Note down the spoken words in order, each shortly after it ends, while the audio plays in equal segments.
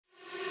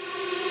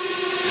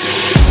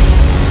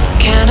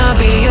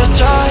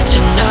star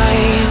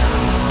tonight.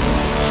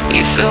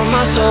 You fill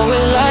my soul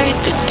with light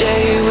the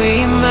day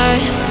we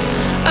met.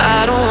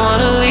 I don't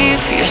wanna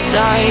leave your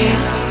side.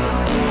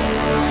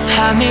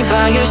 Have me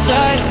by your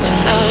side when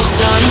the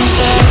sun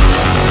sets.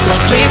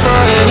 Let's leave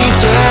for an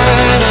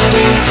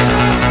eternity.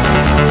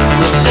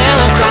 We'll sail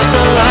across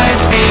the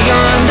lights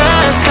beyond the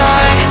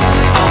sky.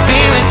 I'll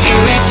be with you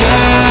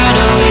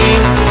eternally.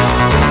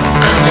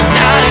 I'm an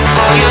addict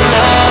for your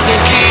love,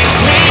 it keeps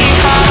me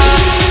high.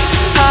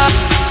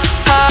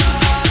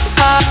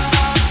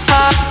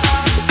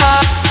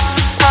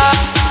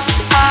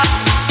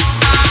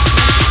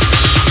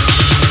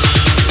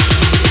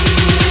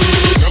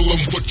 Tell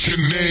them what your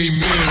name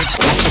is.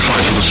 Amplify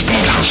for the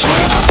speed house.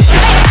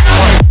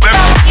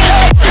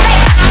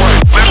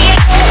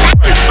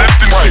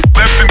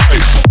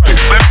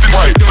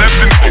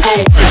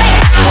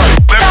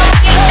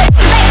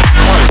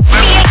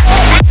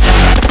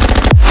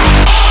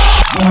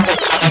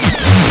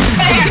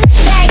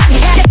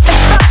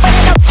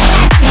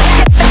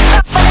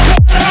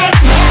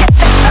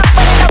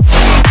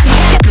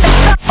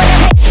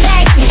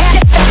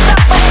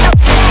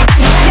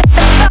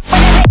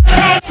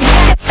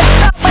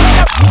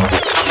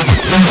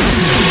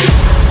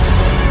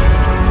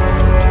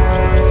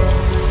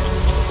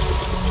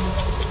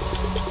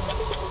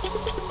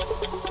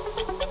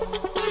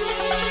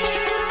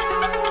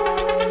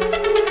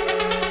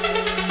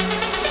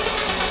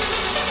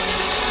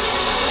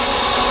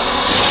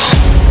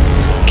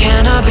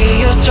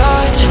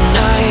 Star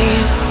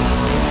tonight.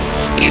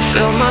 You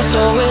fill my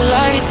soul with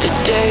light the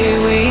day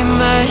we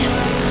met.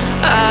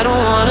 I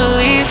don't wanna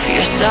leave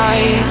your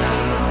side.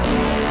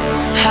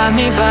 Have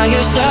me by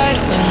your side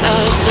when the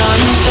sun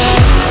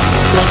sets.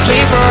 Let's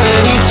leave for